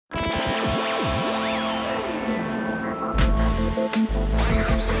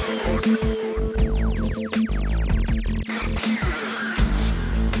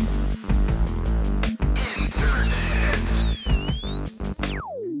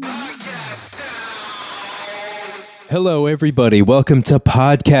Hello, everybody. Welcome to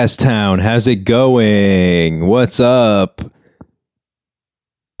Podcast Town. How's it going? What's up?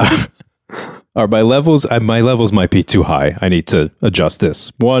 Are my levels? My levels might be too high. I need to adjust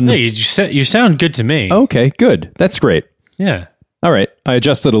this. One. Hey, you sound good to me. Okay, good. That's great. Yeah. All right. I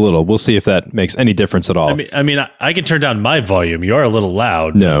adjusted a little. We'll see if that makes any difference at all. I mean, I can turn down my volume. You are a little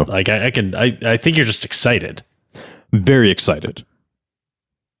loud. No. Like I think you're just excited. Very excited.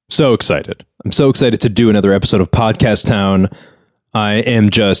 So excited. I'm so excited to do another episode of Podcast Town. I am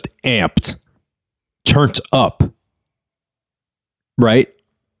just amped. Turned up. Right?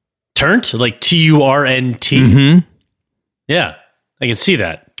 Turnt? Like T-U-R-N-T? Mm-hmm. Yeah. I can see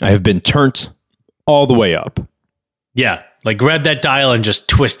that. I have been turned all the way up. Yeah. Like grab that dial and just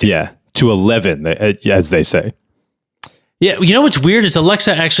twist it. Yeah. To 11, as they say. Yeah. You know what's weird is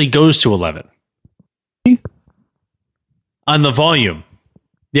Alexa actually goes to 11. On the volume.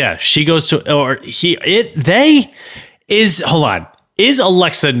 Yeah, she goes to, or he, it, they is, hold on. Is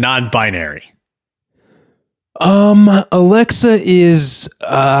Alexa non-binary? Alexa is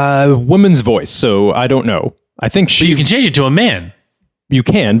a woman's voice, so I don't know. I think she. But you can change it to a man. You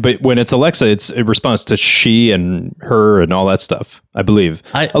can, but when it's Alexa, it responds to she and her and all that stuff, I believe.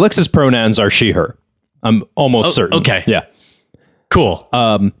 Alexa's pronouns are she, her. I'm almost certain. Okay. Yeah. Cool.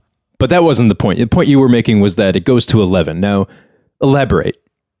 But that wasn't the point. The point you were making was that it goes to 11. Now, elaborate.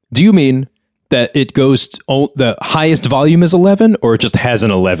 Do you mean that it goes the highest volume is 11, or it just has an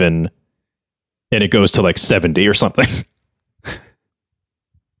 11 and it goes to like 70 or something?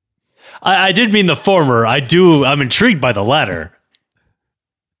 I did mean the former. I'm intrigued by the latter.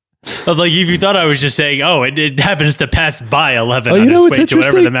 Of like, if you thought I was just saying, oh, it happens to pass by 11 on its way to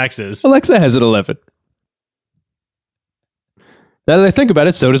whatever the max is. Alexa has an 11. Now that I think about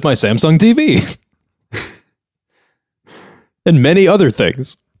it, so does my Samsung TV. And many other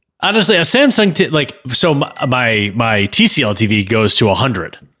things. Honestly, a Samsung, so my TCL TV goes to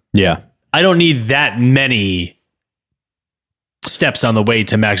 100. Yeah. I don't need that many steps on the way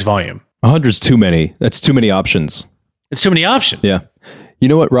to max volume. 100's too many. That's too many options. It's too many options. Yeah. You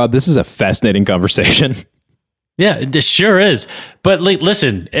know what, Rob? This is a fascinating conversation. Yeah, it sure is. But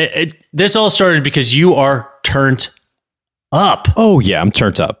listen, this all started because you are turned up. Oh, yeah, I'm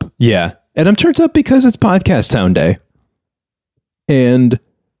turned up. Yeah. And I'm turned up because it's Podcast Town Day. And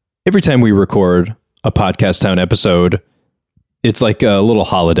every time we record a Podcast Town episode, it's like a little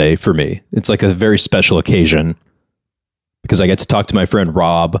holiday for me. It's like a very special occasion because I get to talk to my friend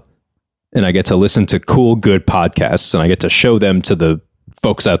Rob and I get to listen to cool, good podcasts and I get to show them to the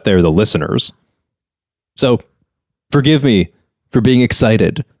folks out there, the listeners. So forgive me for being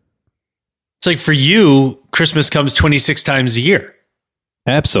excited. It's like for you, Christmas comes 26 times a year.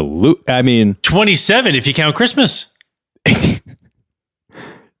 Absolute. I mean, 27 if you count Christmas.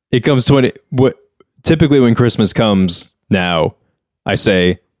 It comes 20. Typically when Christmas comes now, I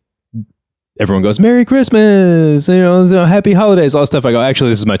say, everyone goes, Merry Christmas, Happy Holidays, all that stuff. I go, actually,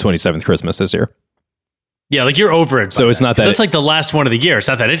 this is my 27th Christmas this year. Yeah, like you're over it. So it's not that. That's like the last one of the year. It's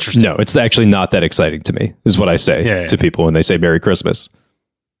not that interesting. No, it's actually not that exciting to me, is what I say to people when they say Merry Christmas.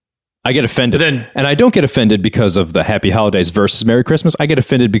 I get offended. And I don't get offended because of the Happy Holidays versus Merry Christmas. I get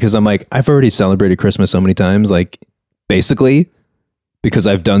offended because I'm like, I've already celebrated Christmas so many times, like basically. Because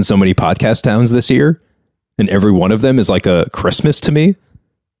I've done so many podcast towns this year, and every one of them is like a Christmas to me,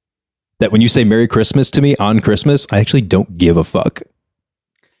 that when you say Merry Christmas to me on Christmas, I actually don't give a fuck.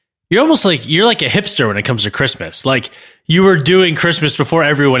 You're like a hipster when it comes to Christmas. Like you were doing Christmas before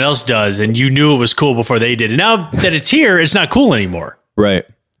everyone else does, and you knew it was cool before they did. And now that it's here, it's not cool anymore. Right.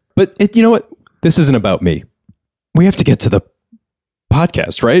 But you know what? This isn't about me. We have to get to the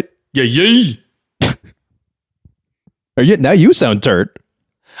podcast, right? Yeah. Now you sound turned.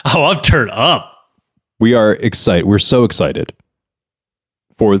 Oh, I'm turned up. We are excited. We're so excited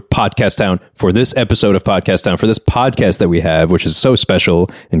for Podcast Town, for this episode of Podcast Town, for this podcast that we have, which is so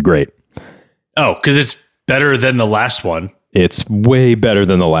special and great. Oh, because it's better than the last one. It's way better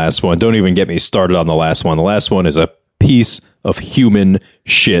than the last one. Don't even get me started on the last one. The last one is a piece of human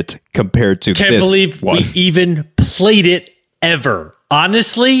shit compared to this one. Can't believe we even played it ever.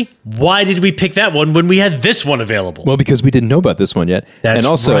 Honestly, why did we pick that one when we had this one available? Well, because we didn't know about this one yet. That's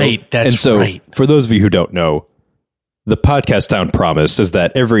right. For those of you who don't know, the Podcast Town promise is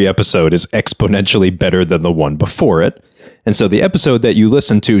that every episode is exponentially better than the one before it. And so the episode that you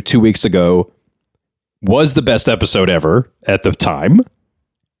listened to 2 weeks ago was the best episode ever at the time.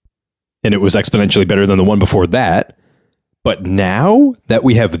 And it was exponentially better than the one before that. But now that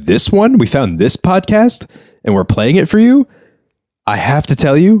we have this one, we found this podcast and we're playing it for you, I have to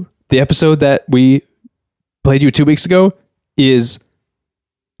tell you, the episode that we played you 2 weeks ago is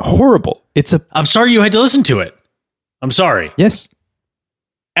horrible. I'm sorry you had to listen to it. I'm sorry. Yes.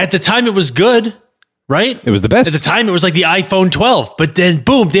 At the time, it was good, right? It was the best. At the time, it was like the iPhone 12. But then,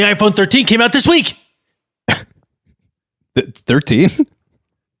 boom, the iPhone 13 came out this week. 13?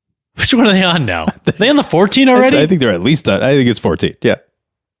 Which one are they on now? Are they on the 14 already? I think they're at least on. I think it's 14. Yeah.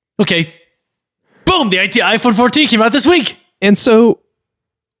 Okay. Boom, the iPhone 14 came out this week. And so,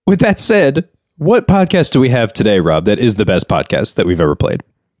 with that said, what podcast do we have today, Rob, that is the best podcast that we've ever played?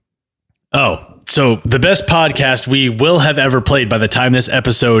 Oh, so the best podcast we will have ever played by the time this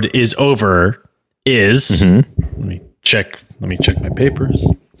episode is over is... Let me check my papers.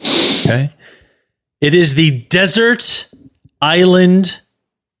 Okay. It is the Desert Island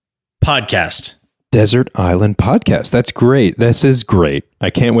Podcast. Desert Island Podcast. That's great. This is great. I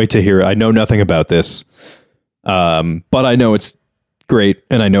can't wait to hear it. I know nothing about this, but I know it's great,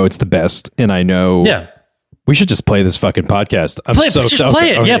 and I know it's the best, and I know we should just play this fucking podcast. I'm play it.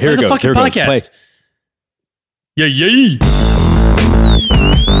 Play it. Okay, play the fucking podcast. Yeah.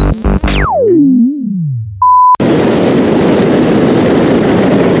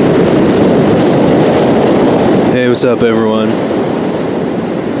 Hey, what's up, everyone?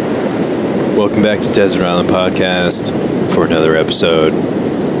 Welcome back to Desert Island Podcast for another episode.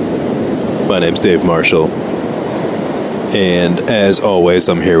 My name's Dave Marshall. And as always,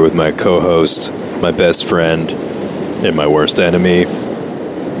 I'm here with my co-host, my best friend, and my worst enemy,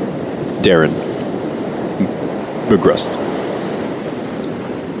 Darren McGrust.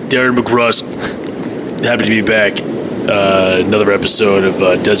 Darren McGrust. Happy to be back. Another episode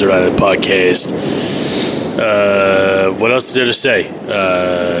of Desert Island Podcast. What else is there to say?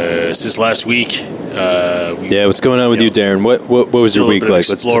 Since last week, what's going on with you, Darren? What was your week like?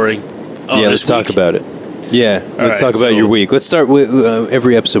 Exploring. Let's talk about it. Yeah, let's talk about your week. Let's start with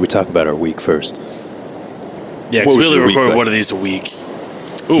every episode we talk about our week first. Yeah, because we only record one of these a week.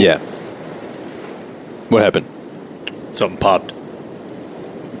 Ooh. Yeah. What happened? Something popped.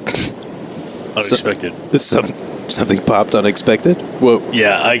 Unexpected. Something popped unexpected? Whoa.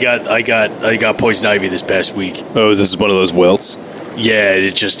 Yeah, I got poison ivy this past week. Oh, is this one of those welts? Yeah,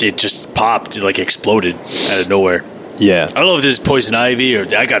 it just popped, it like exploded out of nowhere. Yeah. I don't know if this is poison ivy or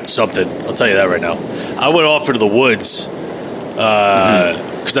I got something. I'll tell you that right now. I went off into the woods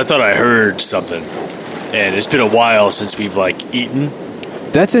because I thought I heard something. And it's been a while since we've eaten.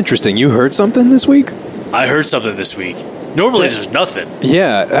 That's interesting. You heard something this week? I heard something this week. Normally there's nothing.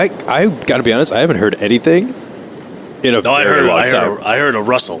 Yeah, I got to be honest, I haven't heard anything in a very long time. I heard a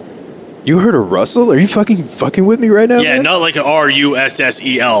rustle. You heard a rustle? Are you fucking with me right now? Yeah, man? not like an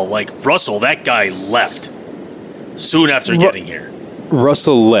Russell. Like Russell, that guy left soon after getting here.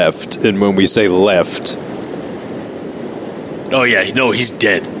 Russell left, and when we say left... Oh yeah, no, he's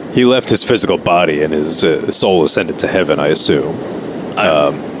dead. He left his physical body and his soul ascended to heaven, I assume.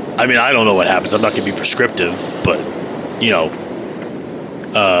 I mean, I don't know what happens. I'm not going to be prescriptive, but,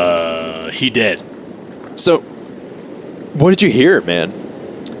 he did. So, what did you hear, man?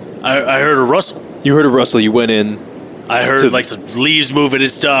 I heard a rustle. You heard a rustle. You went in. I heard some leaves moving and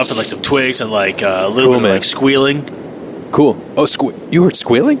stuff, and some twigs, and a little bit of squealing. Cool. Oh, you heard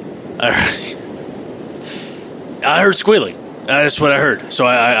squealing? I heard squealing. That's what I heard. So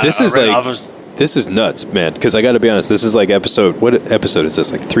this is nuts, man. Because I got to be honest, this is what episode is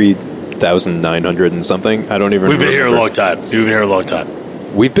this? 3,900 and something? I don't even. We've been here a long time.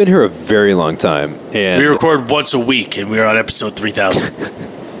 We've been here a very long time, and we record once a week, and we're on episode 3,000.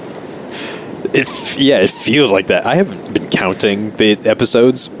 It feels like that. I haven't been counting the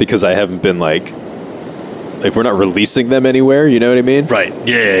episodes because I haven't been like we're not releasing them anywhere. You know what I mean? Right.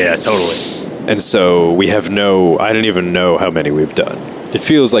 Yeah, totally. And so I don't even know how many we've done. It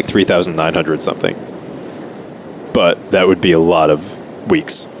feels like 3,900 something. But that would be a lot of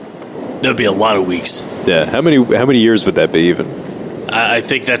weeks. That would be a lot of weeks. Yeah. How many years would that be even? I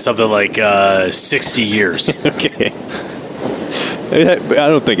think that's something like 60 years. Okay. I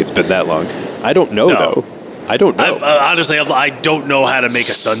don't think it's been that long. I don't know, though. I don't know. Honestly, I don't know how to make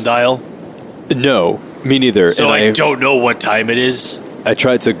a sundial. No, me neither. So I don't know what time it is. I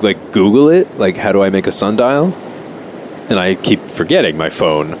tried to Google it, how do I make a sundial? And I keep forgetting my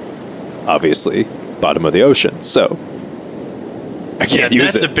phone, obviously, bottom of the ocean. So I can't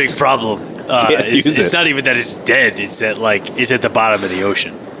use it. That's a big problem. It's not even that it's dead. It's that it's at the bottom of the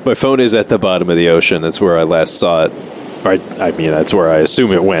ocean. My phone is at the bottom of the ocean. That's where I last saw it. That's where I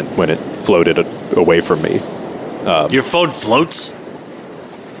assume it went when it floated away from me. Your phone floats?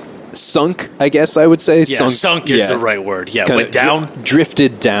 Sunk, I guess I would say. Yeah, sunk is the right word. Yeah, kinda went down?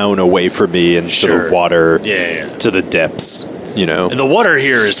 Drifted down away from me into the water to the depths. you know. And the water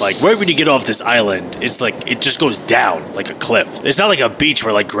here is like, right when you get off this island, it's like, it just goes down like a cliff. It's not like a beach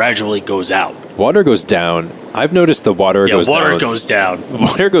where like gradually goes out. Water goes down. I've noticed the water goes down. Water goes down.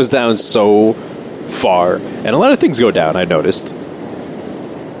 Water goes down so far. And a lot of things go down, I noticed.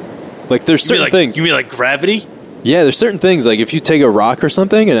 Like, there's certain things. You mean like gravity? Yeah, there's certain things. Like, if you take a rock or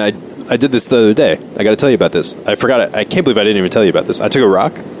something, and I did this the other day. I got to tell you about this. I forgot it. I can't believe I didn't even tell you about this. I took a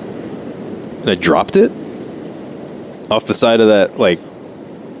rock, and I dropped it off the side of that, like,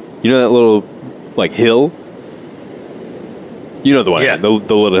 you know that little, like, hill? You know the one. Yeah. The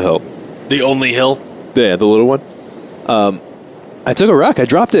little hill. The only hill? Yeah, the little one. I took a rock, I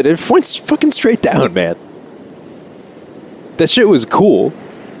dropped it, it went fucking straight down, man. That shit was cool.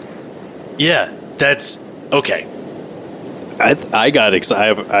 Yeah, that's okay. I got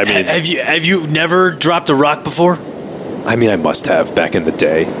excited. I mean, have you never dropped a rock before? I mean, I must have back in the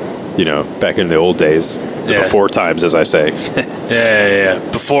day. You know, back in the old days, the before times, as I say.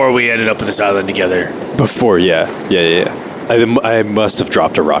 yeah. Before we ended up on this island together. Before, yeah. I must have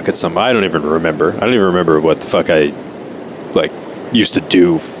dropped a rock at some. I don't even remember. I don't even remember what the fuck I like used to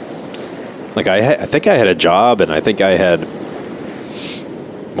do. Like I think I had a job, and I think I had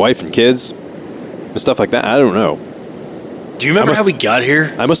wife and kids and stuff like that. I don't know. Do you remember how we got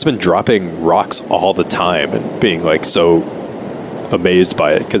here? I must have been dropping rocks all the time and being like so amazed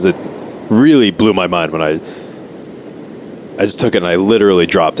by it, because it really blew my mind when I just took it and I literally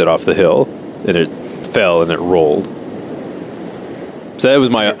dropped it off the hill, and it fell and it rolled. So that was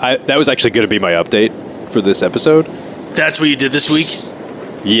that was actually going to be my update for this episode. That's what you did this week?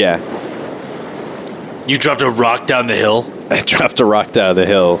 Yeah. You dropped a rock down the hill? I dropped a rock down the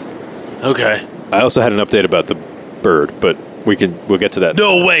hill. Okay. I also had an update about the bird, but we'll get to that.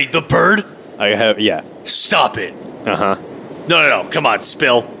 No way, the bird? Yeah. Stop it. Uh-huh. No, come on,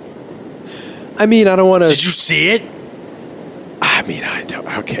 spill. I mean, I don't want to... Did you see it? I mean, I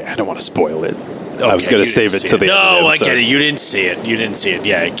don't want to spoil it. Okay, I was going to save it to the end. No, I get it. You didn't see it.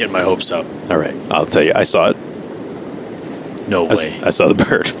 Yeah, get my hopes up. All right, I'll tell you. I saw it. No way. I saw the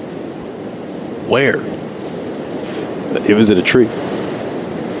bird. Where? It was in a tree.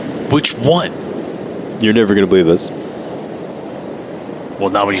 Which one? You're never going to believe this. Well,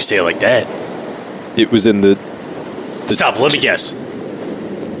 not when you say it like that. It was in the Stop, let me guess.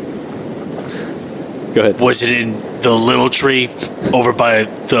 Go ahead. Was it in the little tree over by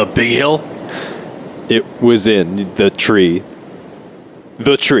the big hill? It was in the tree.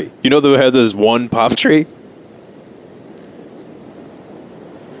 The tree. You know, there's one palm tree?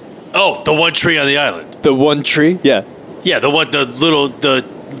 Oh, the one tree on the island. The one tree? Yeah. Yeah, the little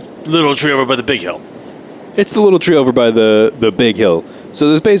tree over by the big hill. It's the little tree over by the big hill. So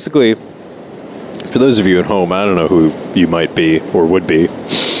there's basically, for those of you at home, I don't know who you might be or would be.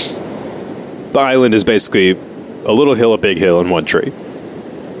 The island is basically a little hill, a big hill, and one tree.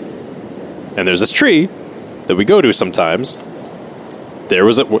 And there's this tree that we go to sometimes. There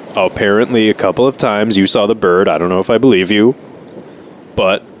was apparently a couple of times you saw the bird. I don't know if I believe you,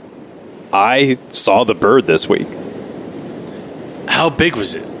 but I saw the bird this week. How big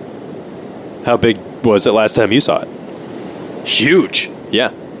was it? How big was it last time you saw it? Huge.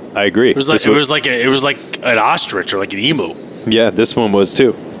 Yeah, I agree. It was like an ostrich or like an emu. Yeah, this one was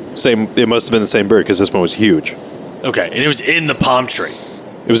too. Same. It must have been the same bird, because this one was huge. Okay, and it was in the palm tree.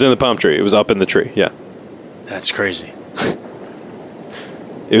 It was in the palm tree. It was up in the tree. Yeah. That's crazy.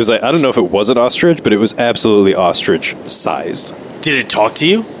 It was like, I don't know if it was an ostrich, but it was absolutely ostrich sized. Did it talk to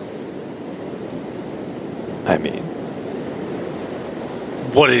you? I mean,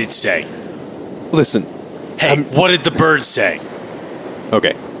 what did it say? Listen. Hey, what did the bird say?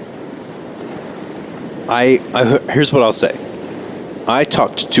 Okay. Here's what I'll say. I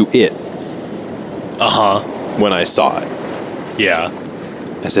talked to it. Uh-huh. When I saw it. Yeah.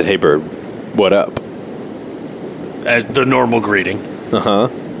 I said, "Hey, bird, what up?" As the normal greeting. Uh-huh.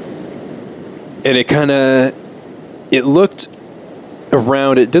 And it looked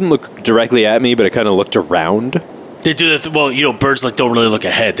around. It didn't look directly at me, but it kind of looked around. They do that. Well, birds don't really look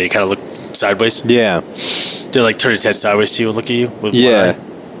ahead. They kind of look sideways. Yeah. They turn its head sideways to you and look at you with one eye.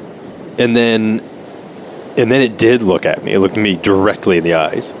 And then it did look at me. It looked me directly in the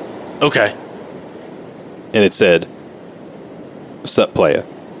eyes. Okay. And it said, "Sup, playa?"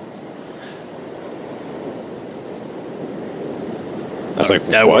 I was like,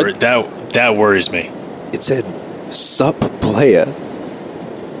 what? That worries me. It said, "Sup, playa."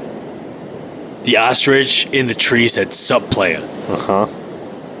 The ostrich in the tree said, "Sup, playa." Uh-huh.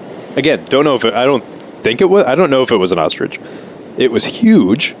 Again, I don't know if it was an ostrich. It was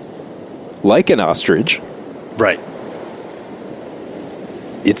huge, like an ostrich. Right.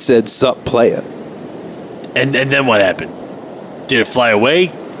 It said, "Sup, playa." And then what happened? Did it fly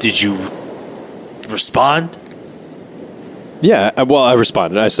away? Did you respond? Yeah, I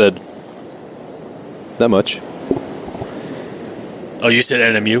responded. I said, not much. Oh, you said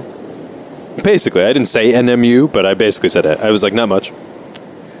NMU? Basically, I didn't say NMU, but I basically said it. I was like, not much.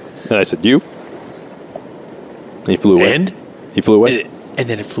 And I said, you? And he flew away. And? He flew away. And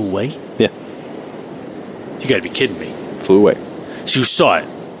then it flew away? Yeah. You gotta be kidding me. Flew away. So you saw it.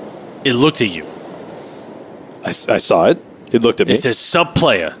 It looked at you. I saw it. It looked at me. It says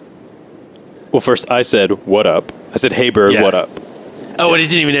sub-player. Well, first I said, what up? I said, hey, bird, what up? Oh, and it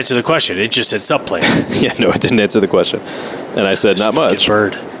didn't even answer the question. It just said sub-player. Yeah, no, it didn't answer the question. And I said, not much.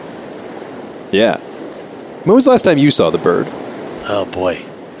 Bird. Yeah. When was the last time you saw the bird? Oh, boy.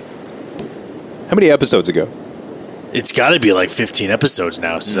 How many episodes ago? It's got to be like 15 episodes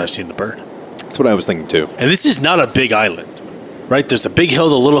now since I've seen the bird. That's what I was thinking, too. And this is not a big island, right? There's a big hill,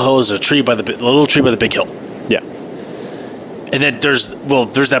 the little hill is a tree by the little tree by the big hill. Yeah. And then there's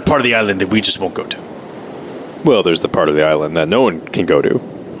that part of the island that we just won't go to. Well, there's the part of the island that no one can go to.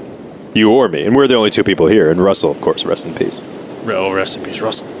 You or me. And we're the only two people here. And Russell, of course, rest in peace. Oh, rest in peace,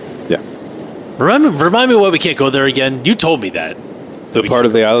 Russell. Yeah. Remind me why we can't go there again. You told me that. The part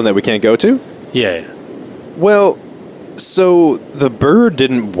of the island that we can't go to? Yeah. Well, so the bird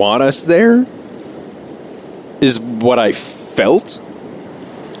didn't want us there, is what I felt.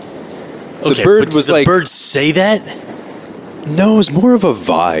 Okay, the bird was like... Did the bird say that? No, it was more of a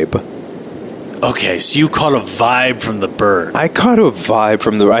vibe. Okay, so you caught a vibe from the bird. I caught a vibe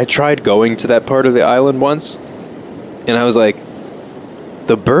from I tried going to that part of the island once, and I was like,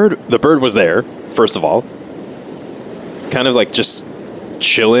 the bird was there, first of all. Kind of like just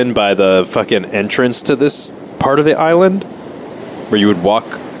chilling by the fucking entrance to this part of the island, where you would walk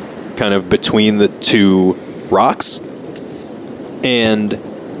kind of between the two rocks. And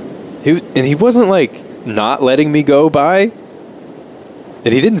he wasn't like not letting me go by.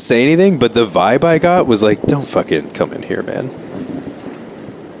 And he didn't say anything, but the vibe I got was like, don't fucking come in here, man.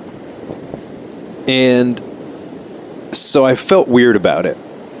 And so I felt weird about it.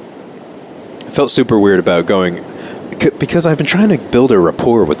 I felt super weird about going, because I've been trying to build a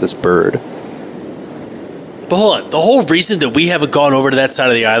rapport with this bird. But hold on, the whole reason that we haven't gone over to that side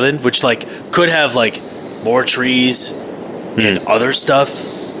of the island, which like could have like more trees and other stuff,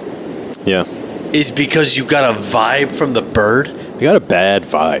 yeah, is because you got a vibe from the bird. I got a bad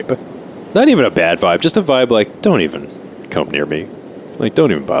vibe. Not even a bad vibe, just a vibe like, don't even come near me. Like, don't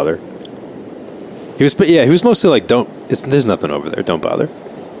even bother. He was mostly like, there's nothing over there, don't bother.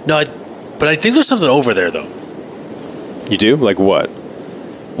 No, but I think there's something over there, though. You do? Like what?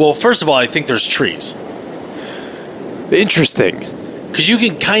 Well, first of all, I think there's trees. Interesting. Because you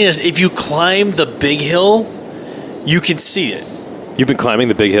can kind of, if you climb the big hill, you can see it. You've been climbing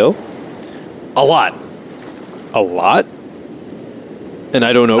the big hill? A lot. A lot? And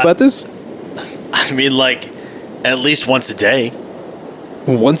I don't know about this? I mean, like, at least once a day.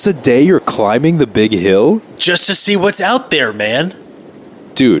 Once a day you're climbing the big hill? Just to see what's out there, man.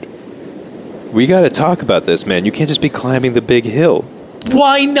 Dude, we gotta talk about this, man. You can't just be climbing the big hill.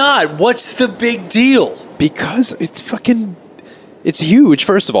 Why not? What's the big deal? Because it's huge,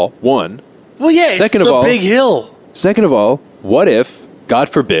 first of all, one. Well, yeah, second it's of the all, big hill. Second of all, what if, God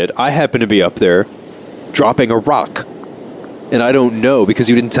forbid, I happen to be up there dropping a rock? And I don't know because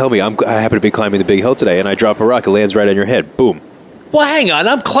you didn't tell me. I happen to be climbing the big hill today, and I drop a rock. It lands right on your head. Boom. Well, hang on.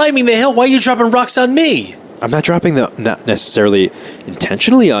 I'm climbing the hill. Why are you dropping rocks on me? I'm not dropping not necessarily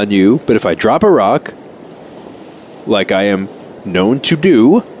intentionally on you, but if I drop a rock, like I am known to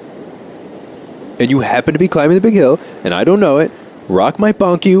do, and you happen to be climbing the big hill, and I don't know it, rock might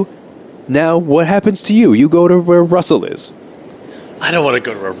bonk you. Now, what happens to you? You go to where Russell is. I don't want to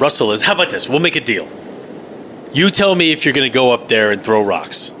go to where Russell is. How about this? We'll make a deal. You tell me if you're going to go up there and throw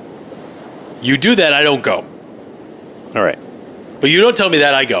rocks. You do that, I don't go. All right. But you don't tell me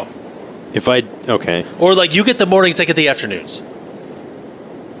that, I go. Okay. Or like you get the mornings, I get the afternoons.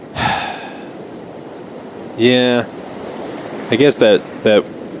 Yeah. I guess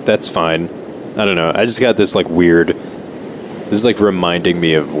that's fine. I don't know. I just got this like weird. This is like reminding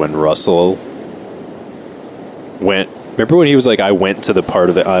me of when Russell went. Remember when he was like, I went to the part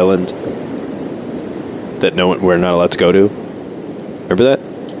of the island that we're not allowed to go to? Remember that?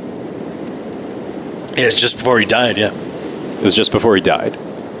 Yeah, it's just before he died, yeah. It was just before he died.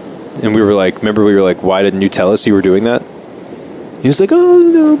 And we were like, why didn't you tell us you were doing that? He was like, oh,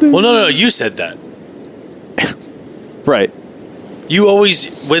 no, baby. Well, no, you said that. Right. You always,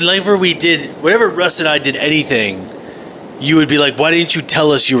 whenever Russ and I did anything, you would be like, why didn't you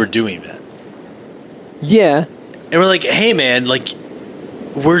tell us you were doing that? Yeah. And we're like, hey, man, like,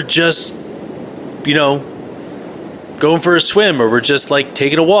 we're just going for a swim, or we're just like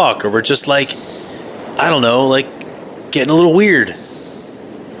taking a walk, or we're just like, I don't know, like getting a little weird.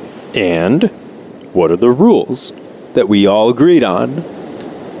 And what are the rules that we all agreed on?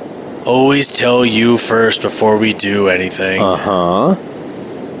 Always tell you first before we do anything. Uh-huh.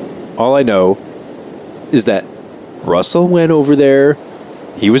 All I know is that Russell went over there.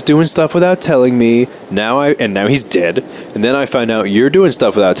 He was doing stuff without telling me. Now he's dead. And then I find out you're doing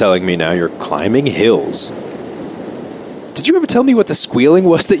stuff without telling me. Now you're climbing hills. Did you ever tell me what the squealing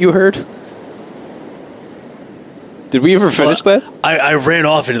was that you heard? Did we ever finish that? I ran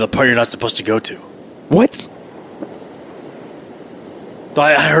off into the part you're not supposed to go to. What?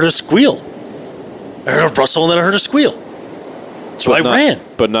 I heard a squeal. I heard a rustle and then I heard a squeal. So I ran.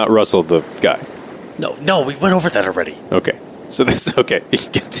 But not Russell, the guy. No, we went over that already. Okay. So this is okay.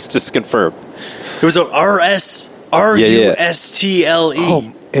 Just confirm. It was a R-U-S-T-L-E.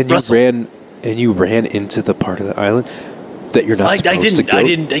 Oh, and Russell. you ran into the part of the island that you're not supposed to go? I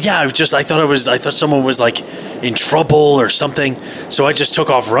didn't. Yeah, I thought someone was like in trouble or something. So I just took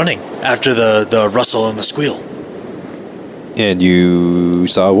off running after the rustle and the squeal. And you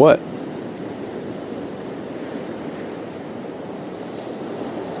saw what?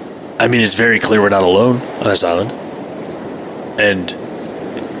 I mean, it's very clear we're not alone on this island. And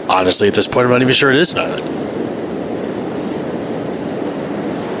honestly, at this point, I'm not even sure it is an island.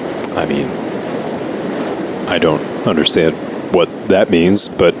 I mean, I don't understand what that means,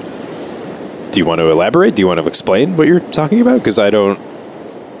 but do you want to elaborate? Do you want to explain what you're talking about? Because I don't...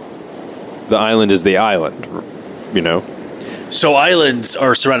 The island is the island, you know? So islands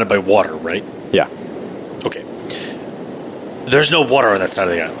are surrounded by water, right? Yeah. Okay. There's no water on that side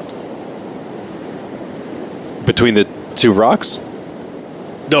of the island. Between the two rocks?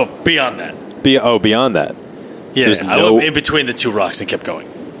 No, beyond that. Beyond that. Yeah, There's I went in between the two rocks and kept going.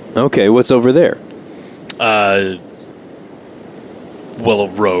 Okay, what's over there? Well, a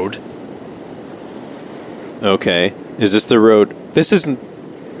road. Okay. Is this the road? This isn't...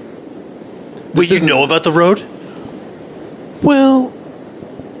 Wait, you know about the road? Well...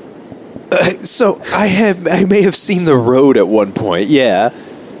 so, I may have seen the road at one point, yeah.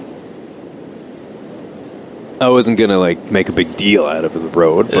 I wasn't gonna, like, make a big deal out of the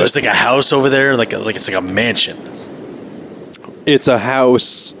road, but... There's, like, a house over there, like it's like a mansion. It's a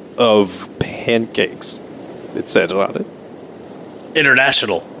house of pancakes, it says on it.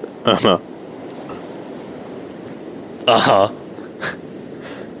 International. Uh-huh. Uh-huh.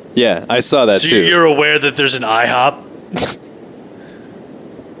 Yeah, I saw that so too. So you're aware that there's an IHOP?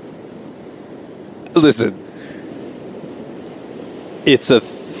 Listen. It's a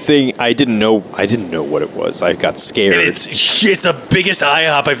thing. I didn't know what it was. I got scared. And it's the biggest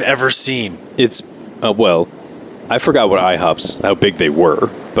IHOP I've ever seen. It's, well, I forgot what IHOPs, how big they were.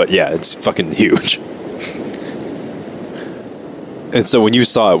 But yeah, it's fucking huge. And so when you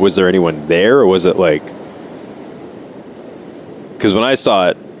saw it, was there anyone there, or was it like... Because when I saw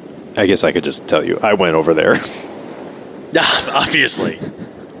it, I guess I could just tell you, I went over there. Obviously.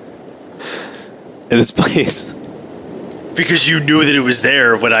 In this place. Because you knew that it was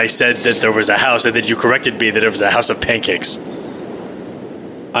there when I said that there was a house, and then you corrected me that it was a house of pancakes.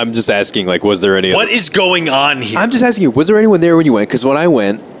 I'm just asking, like, was there any... What is going on here? I'm just asking you, was there anyone there when you went? Because when I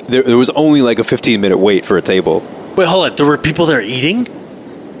went, there was only like a 15-minute wait for a table. Wait, hold on. There were people there eating?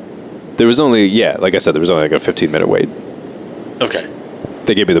 There was only, yeah, like I said, there was only like a 15-minute wait. Okay.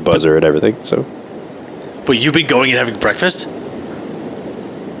 They gave me the buzzer and everything, so... But you've been going and having breakfast?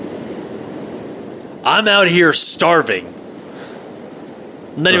 I'm out here starving.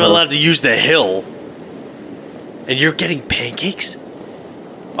 I'm not even allowed to use the hill. And you're getting pancakes?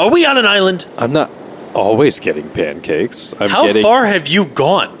 Are we on an island? I'm not always getting pancakes. How far have you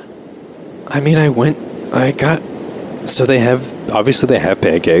gone? I mean, so they have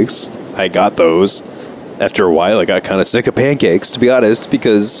pancakes. I got those. After a while, I got kind of sick of pancakes, to be honest,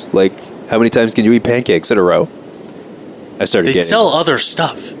 because, like, how many times can you eat pancakes in a row? I started getting... They sell other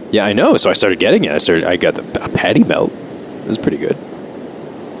stuff. Yeah, I know, so I started getting it. I got a patty melt. It was pretty good.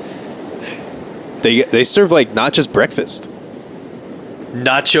 They serve, like, not just breakfast.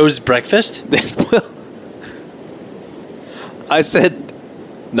 Nachos breakfast? Well, I said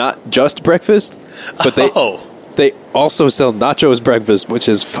not just breakfast, but they also sell nachos breakfast, which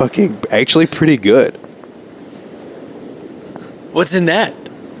is fucking actually pretty good. What's in that?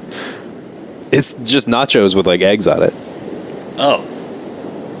 It's just nachos with, like, eggs on it. Oh.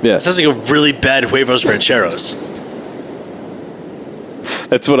 Yeah. It sounds like a really bad huevos rancheros.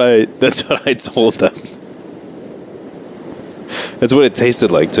 That's what I told them. That's what it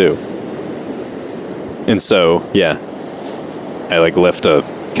tasted like, too. And so, yeah. I, like, left a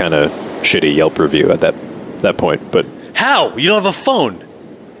kind of shitty Yelp review at that that point. But how? You don't have a phone.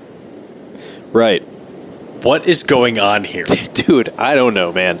 Right. What is going on here? Dude, I don't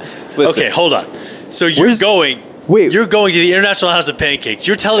know, man. Listen, Okay, hold on. So you're going to the International House of Pancakes.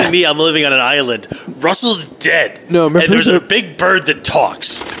 You're telling me I'm living on an island. Russell's dead. No, remember and there's a big bird that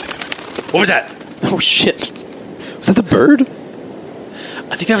talks. What was that? Oh, shit. Was that the bird?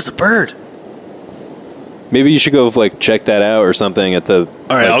 I think that was the bird. Maybe you should go, like, check that out or something at the...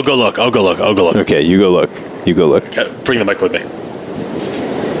 All right, I'll go look. Okay, you go look. Okay, bring the mic with me.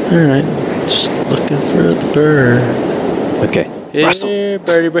 All right, just looking for the bird. Okay. Hey, Russell.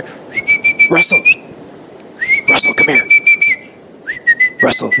 birdie. Russell, come here.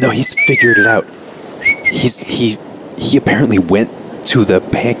 Russell, no, he's figured it out. He apparently went to the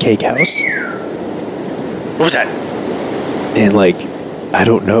pancake house. What was that? And, like, I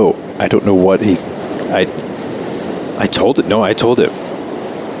don't know what he's... I told it. No, I told him.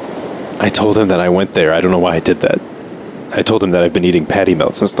 I told him that I went there. I don't know why I did that. I told him that I've been eating patty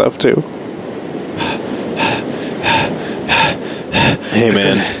melts and stuff, too. Hey,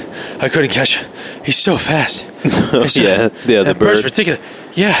 man. I couldn't catch him. He's so fast. Yeah, the bird's bird. ridiculous.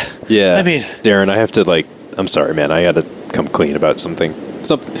 Yeah. I mean... Darren, I have to, like... I'm sorry, man. I got to come clean about something.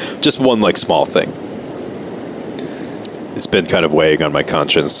 Just one, like, small thing. It's been kind of weighing on my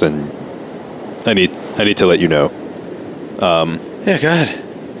conscience, and I need to let you know. Yeah, go ahead.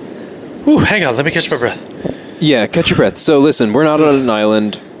 Whew, hang on, let me catch my breath. Yeah, catch your breath. So listen, we're not on an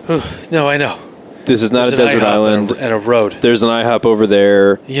island. No, I know. This is not There's a desert island. And a road. There's an IHOP over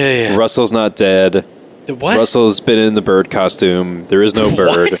there. Yeah. Russell's not dead. What? Russell's been in the bird costume. There is no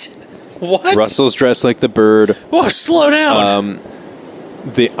bird. What? Russell's dressed like the bird. Whoa, slow down.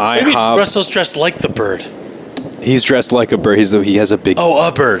 The IHOP. What do you mean Russell's dressed like the bird? He's dressed like a bird. He has a big... Oh,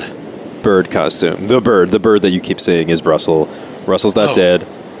 a bird. Bird costume. The bird that you keep saying is Russell. Russell's not dead.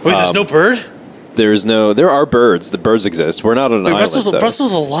 Wait, there's no bird? There are birds. The birds exist. We're not on an island, though.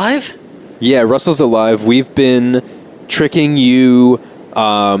 Russell's alive? Yeah, Russell's alive. We've been tricking you.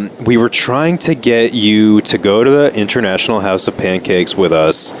 We were trying to get you to go to the International House of Pancakes with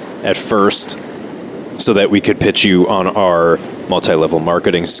us at first so that we could pitch you on our multi-level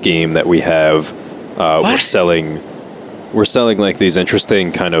marketing scheme that we have. We're selling like these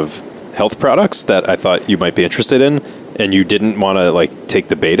interesting kind of health products that I thought you might be interested in, and you didn't want to, like, take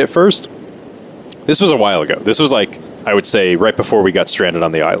the bait at first. This was a while ago. This was, like, I would say right before we got stranded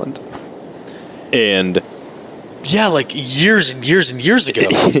on the island. And yeah, like years and years and years ago.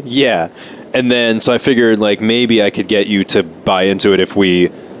 Yeah. And then so I figured, like, maybe I could get you to buy into it if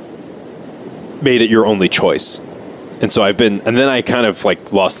we made it your only choice. And so and then I kind of,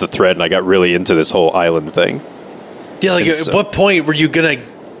 like, lost the thread and I got really into this whole island thing. Yeah, like, at what point were you going to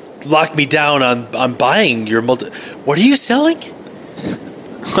lock me down on buying your What are you selling?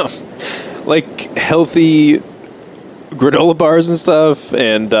 Like, healthy granola bars and stuff,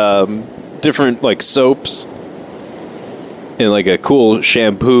 and different, like, soaps, and, like, a cool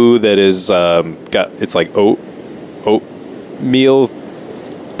shampoo that is it's like oatmeal.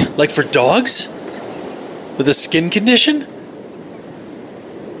 Like for dogs? With a skin condition?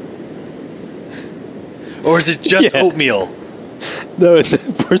 Or is it just oatmeal? No,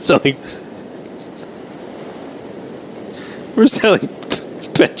 we're selling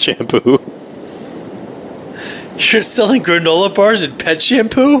pet shampoo. You're selling granola bars and pet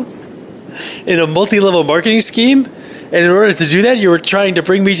shampoo? In a multi-level marketing scheme? And in order to do that, you were trying to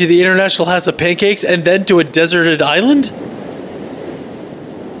bring me to the International House of Pancakes and then to a deserted island?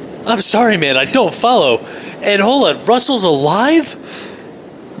 I'm sorry, man, I don't follow. And hold on, Russell's alive?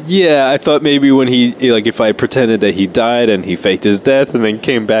 Yeah, I thought maybe when like, if I pretended that he died and he faked his death and then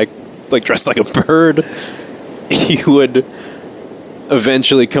came back, like, dressed like a bird, he would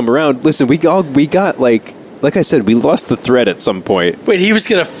eventually come around. Listen, we got like I said, we lost the thread at some point. Wait, he was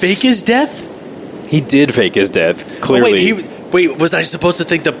gonna fake his death? He did fake his death, clearly. Wait, was I supposed to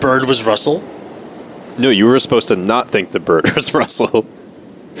think the bird was Russell? No, you were supposed to not think the bird was Russell.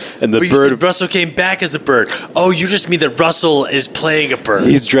 And you said Russell came back as a bird. Oh, you just mean that Russell is playing a bird.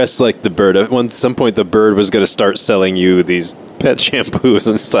 He's dressed like the bird. At some point, the bird was going to start selling you these pet shampoos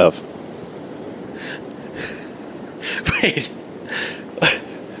and stuff. Wait.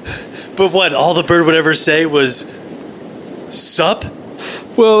 But what, all the bird would ever say was, sup?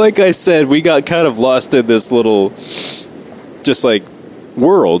 Well, like I said, we got kind of lost in this little, just like,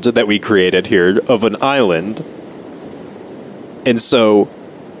 world that we created here of an island. And so,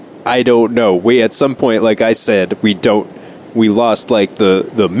 I don't know. We, at some point, like I said, we lost, like,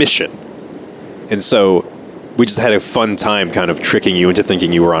 the mission. And so, we just had a fun time kind of tricking you into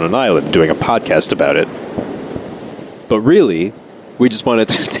thinking you were on an island, doing a podcast about it. But really, we just wanted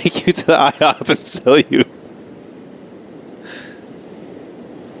to take you to the IHOP and sell you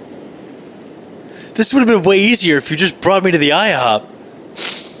This would have been way easier if you just brought me to the IHOP.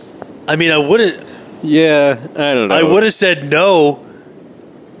 I mean, I wouldn't. Yeah, I don't know. I would have said no.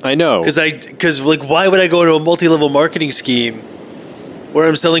 I know. Because why would I go into a multi-level marketing scheme where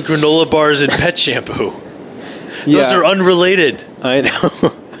I'm selling granola bars and pet shampoo? Those are unrelated. I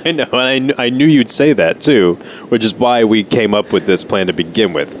know. I know. And I knew you'd say that too, which is why we came up with this plan to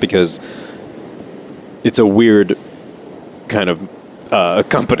begin with, because it's a weird kind of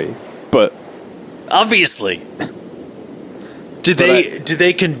company. But obviously. Did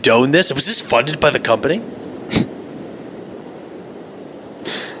they condone this? Was this funded by the company?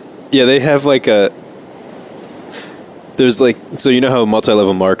 Yeah, they have there's so you know how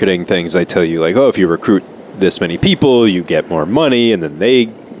multi-level marketing things, they tell you if you recruit this many people, you get more money, and then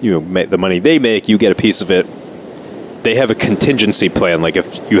the money they make, you get a piece of it. They have a contingency plan,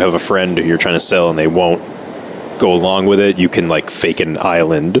 if you have a friend who you're trying to sell and they won't go along with it, you can fake an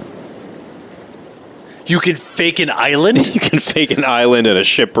island. You can fake an island? You can fake an island and a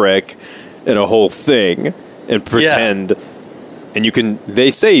shipwreck and a whole thing and pretend. Yeah. And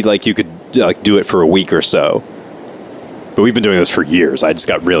they say you could do it for a week or so. But we've been doing this for years. I just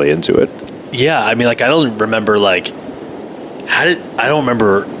got really into it. Yeah, I mean, I don't remember, I don't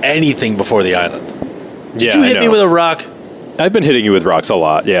remember anything before the island. Did you hit me with a rock? I've been hitting you with rocks a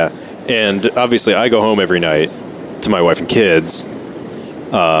lot, yeah. And obviously, I go home every night to my wife and kids.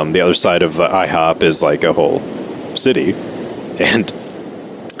 The other side of the IHOP is a whole city. And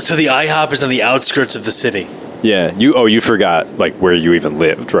so the IHOP is on the outskirts of the city. Yeah. You forgot where you even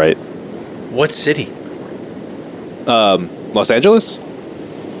lived, right? What city? Los Angeles?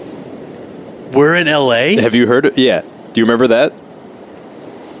 We're in LA? Have you heard it? Yeah. Do you remember that?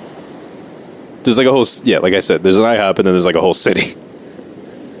 There's a whole, like I said, there's an IHOP and then there's a whole city.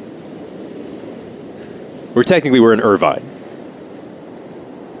 We're in Irvine.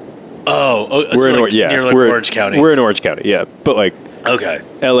 We're in Orange County. We're in Orange County, yeah. But okay,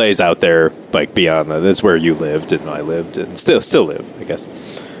 LA's out there, beyond that. That's where you lived and I lived and still live, I guess.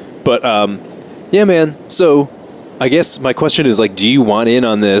 But yeah, man. So I guess my question is do you want in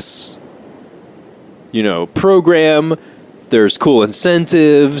on this? Program. There's cool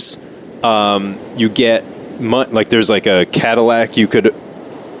incentives. You get there's a Cadillac you could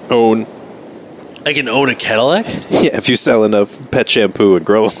own. I can own a Cadillac? Yeah, if you sell enough pet shampoo and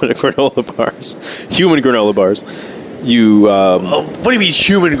granola bars, human granola bars, you... what do you mean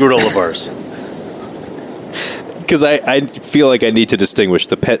human granola bars? Because I feel like I need to distinguish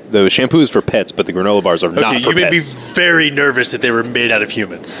the shampoos for pets, but the granola bars are not for pets. You made me very nervous that they were made out of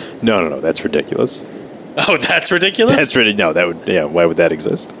humans. No, that's ridiculous. Oh, that's ridiculous? That's ridiculous. No, why would that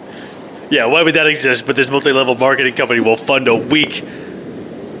exist? Yeah, why would that exist? But this multi-level marketing company will fund a week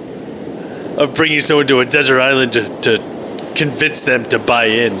of bringing someone to a desert island to convince them to buy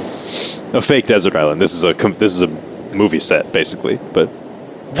in. A fake desert island. This is a movie set, basically. But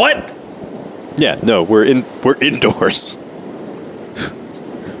what? Yeah, no, we're indoors.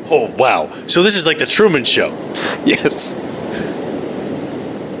 Oh wow! So this is like the Truman Show. Yes.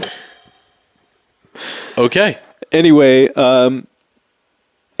 Okay. Anyway,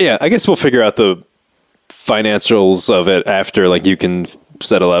 yeah, I guess we'll figure out the financials of it after. You can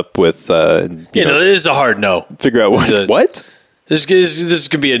settle up with. This is a hard no. Figure out what? This is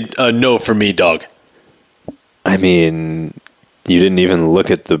gonna be a no for me, dog. I mean, you didn't even look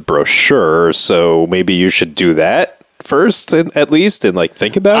at the brochure, so maybe you should do that first, at least, and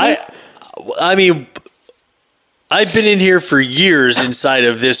think about it. I mean, I've been in here for years inside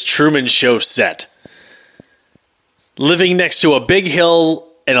of this Truman Show set, living next to a big hill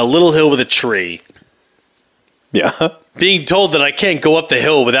and a little hill with a tree. Yeah. Being told that I can't go up the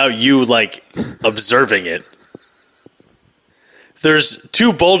hill without you, observing it. There's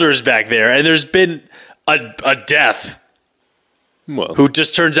 2 boulders back there, and there's been a death. Well. Who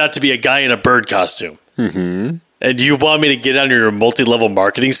just turns out to be a guy in a bird costume. Mm-hmm. And do you want me to get under your multi-level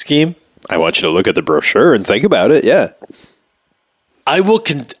marketing scheme? I want you to look at the brochure and think about it, yeah. I will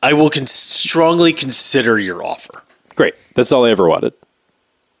strongly consider your offer. Great. That's all I ever wanted.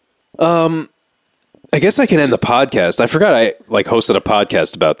 I guess I can end the podcast. I forgot I hosted a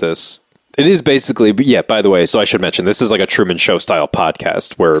podcast about this. It is basically, yeah, by the way, so I should mention, this is a Truman Show style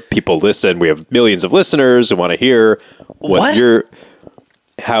podcast where people listen. We have millions of listeners who want to hear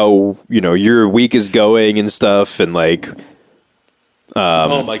how your week is going and stuff. And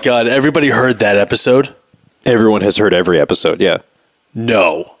oh my God, everybody heard that episode? Everyone has heard every episode, yeah.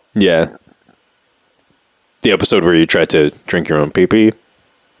 No. Yeah. The episode where you tried to drink your own pee-pee?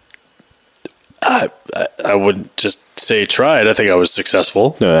 I wouldn't just say tried. I think I was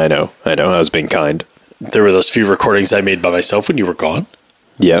successful. No, I know. I was being kind. There were those few recordings I made by myself when you were gone.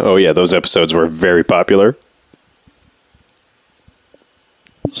 Yeah. Oh, yeah. Those episodes were very popular.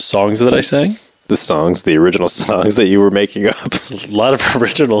 Songs that I sang? The original songs that you were making up. A lot of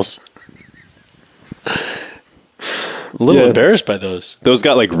originals. A little embarrassed by those. Those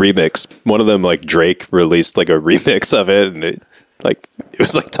got like remixed. One of them, like Drake, released like a remix of it, and it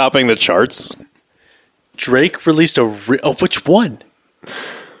was like topping the charts. Drake released which one?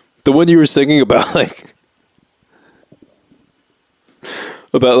 The one you were singing about,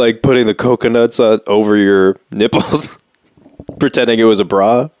 about putting the coconuts over your nipples, pretending it was a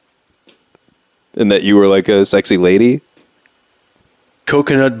bra, and that you were like a sexy lady.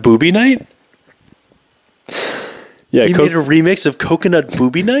 Coconut Booby Night? Yeah, he made a remix of Coconut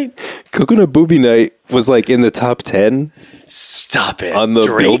Booby Night? Coconut Booby Night was like in the top 10. Stop it. On the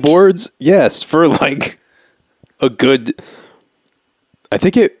Drake? billboards? Yes, for like a good... I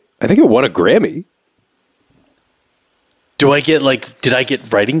think it won a Grammy. Did I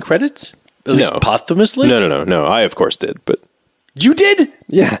get writing credits? At least posthumously? No. I, of course, did, but... You did?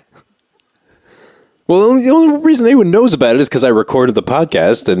 Yeah. Well, the only reason anyone knows about it is because I recorded the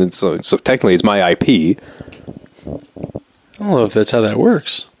podcast, and it's so technically it's my IP. I don't know if that's how that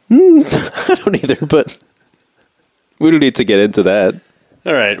works. I don't either, but we don't need to get into that.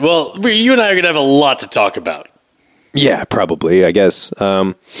 All right. Well, you and I are going to have a lot to talk about. Yeah, probably, I guess.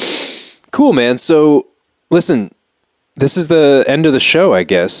 Cool, man. So, listen, this is the end of the show, I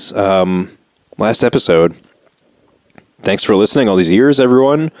guess. Last episode. Thanks for listening all these years,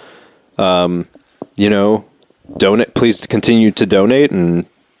 everyone. Donate. Please continue to donate and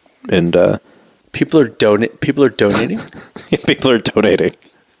people are donating. People are donating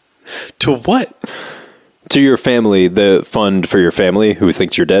to what? To your family, the fund for your family who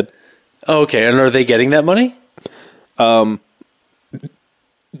thinks you're dead. Oh, okay, and are they getting that money? No,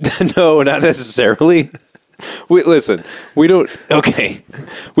 not necessarily. Listen, we don't. Okay,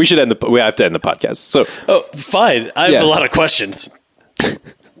 we should end we have to end the podcast. So, fine. I have a lot of questions.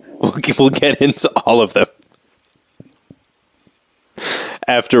 We'll get into all of them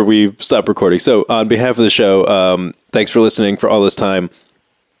after we stop recording. So, on behalf of the show, thanks for listening for all this time.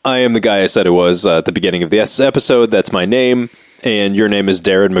 I am the guy I said it was at the beginning of the episode. That's my name, and your name is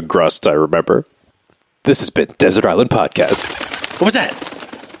Darren McGrust, I remember. This has been Desert Island Podcast. What was that?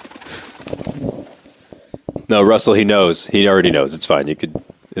 No, Russell, he knows. He already knows. It's fine.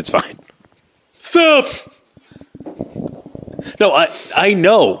 It's fine. Sup? No, I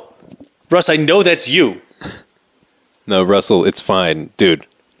know. Russ, I know that's you. No, Russell, it's fine. Dude.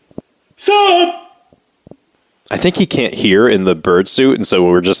 Sup? I think he can't hear in the bird suit, and so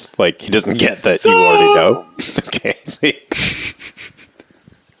we're just he doesn't get that you already know. Okay. See?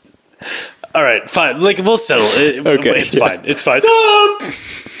 All right, fine. We'll settle it. Okay. It's fine. It's fine. Sup?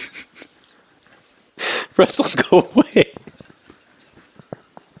 Russell, go away.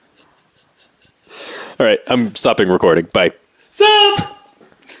 All right, I'm stopping recording. Bye. Sup?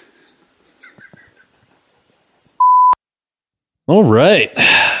 All right.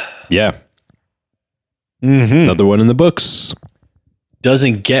 Yeah. Another one in the books.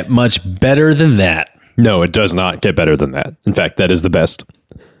 Doesn't get much better than that. No, it does not get better than that. In fact, that is the best.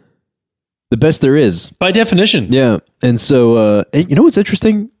 The best there is. By definition. Yeah. And so, you know what's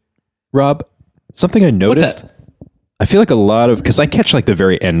interesting, Rob? Something I noticed. What's that? I feel like a lot of... Because I catch the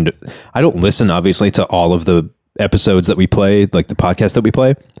very end. I don't listen, obviously, to all of the episodes that we play, the podcast that we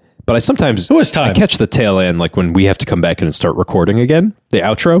play. But I sometimes... Who has time? I catch the tail end, when we have to come back in and start recording again. The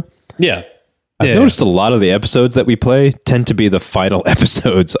outro. Yeah. I've noticed a lot of the episodes that we play tend to be the final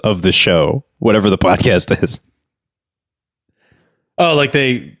episodes of the show, whatever the podcast is. Oh,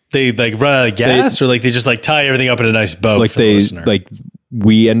 they run out of gas, or they just tie everything up in a nice bow.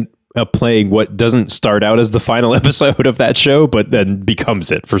 We end up playing what doesn't start out as the final episode of that show, but then becomes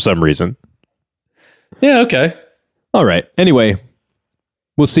it for some reason. Yeah. Okay. All right. Anyway,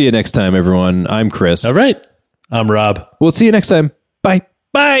 we'll see you next time, everyone. I'm Chris. All right. I'm Rob. We'll see you next time. Bye.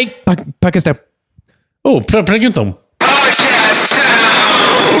 Bye. Podcast. Oh, preguntam. Podcast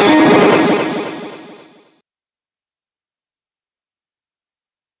Town!